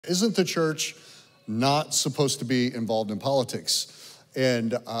Isn't the church not supposed to be involved in politics?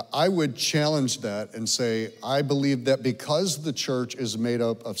 And I would challenge that and say, I believe that because the church is made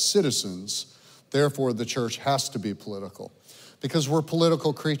up of citizens, therefore the church has to be political, because we're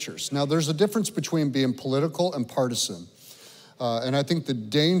political creatures. Now, there's a difference between being political and partisan. And I think the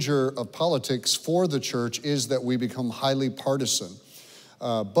danger of politics for the church is that we become highly partisan.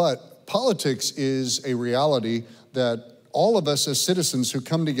 But politics is a reality that all of us as citizens who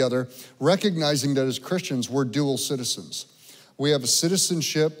come together, recognizing that as Christians, we're dual citizens. We have a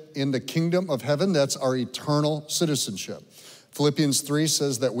citizenship in the kingdom of heaven. That's our eternal citizenship. Philippians 3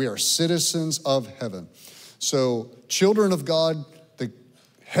 says that we are citizens of heaven. So children of God,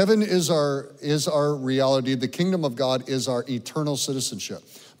 heaven is our reality. The kingdom of God is our eternal citizenship.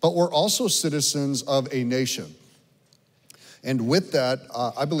 But we're also citizens of a nation. And with that,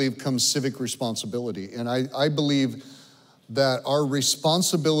 I believe, comes civic responsibility. And I believe that our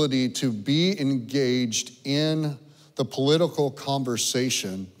responsibility to be engaged in the political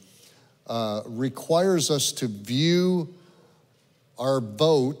conversation requires us to view our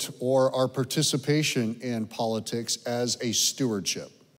vote or our participation in politics as a stewardship.